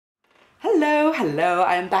Hello,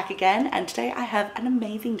 I am back again, and today I have an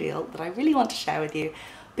amazing deal that I really want to share with you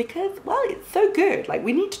because, well, it's so good. Like,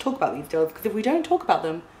 we need to talk about these deals because if we don't talk about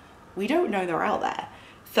them, we don't know they're out there.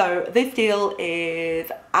 So this deal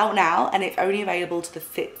is out now and it's only available to the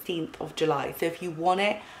 16th of July. So if you want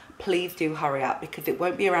it, please do hurry up because it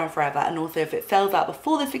won't be around forever. And also if it sells out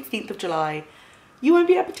before the 16th of July, you won't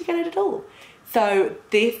be able to get it at all. So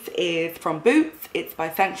this is from Boots. It's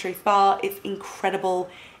by Sanctuary Spa. It's incredible.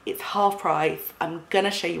 It's half price. I'm gonna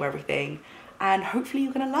show you everything and hopefully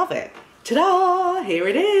you're gonna love it. Ta-da! Here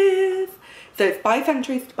it is. So it's by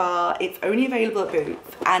Sanctuary Spa. It's only available at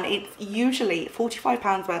Boots and it's usually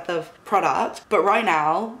 £45 worth of product, but right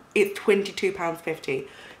now it's £22.50.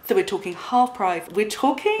 So we're talking half price. We're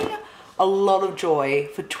talking a lot of joy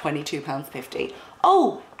for £22.50.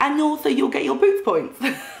 Oh, and also you'll get your Boots points.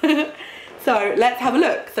 So let's have a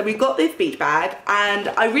look. So we've got this beach bag and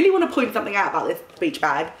I really want to point something out about this beach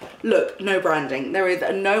bag. Look, no branding. There is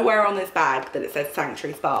nowhere on this bag that it says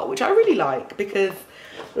Sanctuary Spa, which I really like because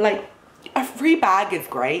like a free bag is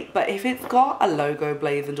great, but if it's got a logo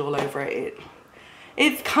blazoned all over it,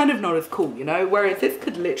 it's kind of not as cool, you know? Whereas this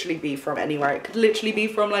could literally be from anywhere. It could literally be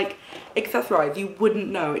from like Accessorize. You wouldn't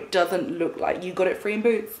know. It doesn't look like you got it free in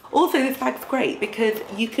Boots. Also, this bag's great because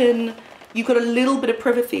you've got a little bit of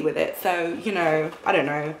privacy with it. So, you know, I don't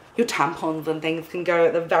know, your tampons and things can go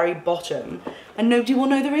at the very bottom and nobody will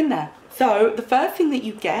know they're in there. So the first thing that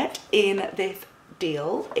you get in this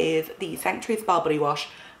deal is the Sanctuary Spa Body Wash.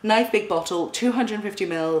 Nice big bottle, 250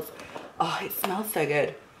 mils. Oh, it smells so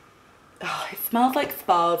good. Oh, it smells like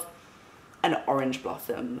spas and orange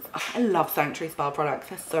blossoms. Oh, I love Sanctuary Spa products,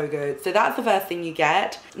 they're so good. So that's the first thing you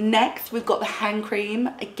get. Next, we've got the hand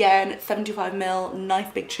cream. Again, 75 mil, nice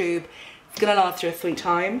big tube. It's gonna last you a sweet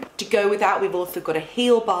time. To go with that, we've also got a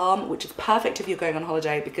heel balm, which is perfect if you're going on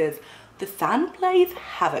holiday because the sand plays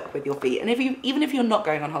havoc with your feet. And even if you're not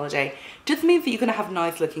going on holiday, it just means that you're gonna have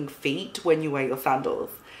nice looking feet when you wear your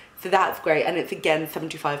sandals. So that's great, and it's again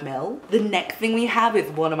 75 mil. The next thing we have is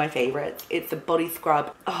one of my favorites. It's a body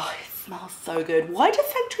scrub. Oh, it smells so good. Why does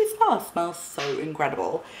Sanctuary Spa smell so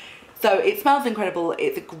incredible? So it smells incredible.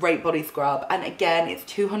 It's a great body scrub, and again, it's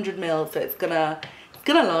 200 mil, so it's gonna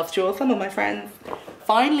last you all summer, my friends.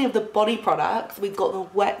 Finally, of the body products, we've got the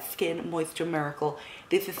Wet Skin Moisture Miracle.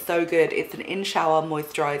 This is so good. It's an in-shower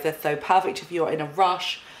moisturizer, so perfect if you're in a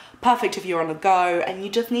rush, perfect if you're on the go, and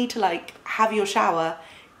you just need to like have your shower,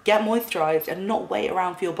 get moisturized and not wait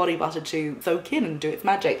around for your body butter to soak in and do its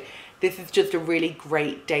magic. This is just a really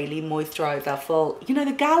great daily moisturizer for, you know,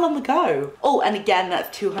 the gal on the go. Oh, and again,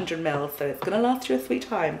 that's 200 mils, so it's gonna last you a sweet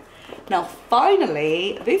time. Now,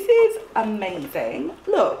 finally, this is amazing.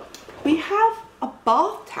 Look, we have a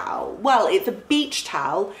bath towel. Well, it's a beach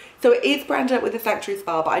towel, so it is branded up with the Sanctuary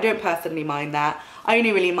Spa, but I don't personally mind that. I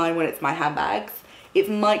only really mind when it's my handbags. It's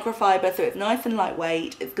microfiber, so it's nice and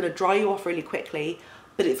lightweight. It's gonna dry you off really quickly,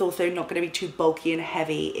 but it's also not going to be too bulky and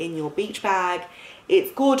heavy in your beach bag.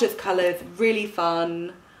 It's gorgeous colours, really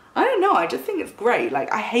fun. I don't know, I just think it's great.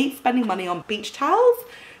 Like, I hate spending money on beach towels,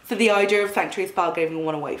 so the idea of Sanctuary Spa giving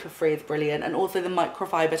one away for free is brilliant. And also the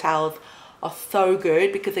microfiber towels are so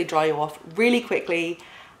good because they dry you off really quickly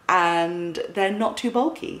and they're not too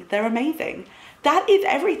bulky. They're amazing. That is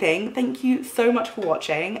everything. Thank you so much for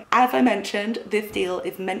watching. As I mentioned, this deal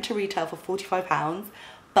is meant to retail for £45.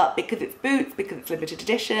 But because it's Boots, because it's limited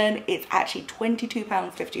edition, it's actually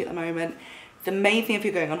 £22.50 at the moment. It's amazing if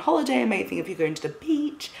you're going on holiday, amazing if you're going to the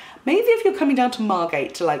beach, amazing if you're coming down to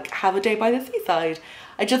Margate to like have a day by the seaside.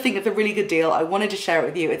 I just think it's a really good deal. I wanted to share it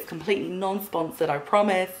with you. It's completely non-sponsored, I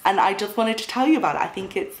promise. And I just wanted to tell you about it. I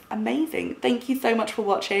think it's amazing. Thank you so much for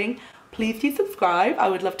watching. Please do subscribe. I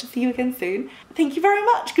would love to see you again soon. Thank you very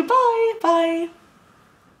much. Goodbye. Bye.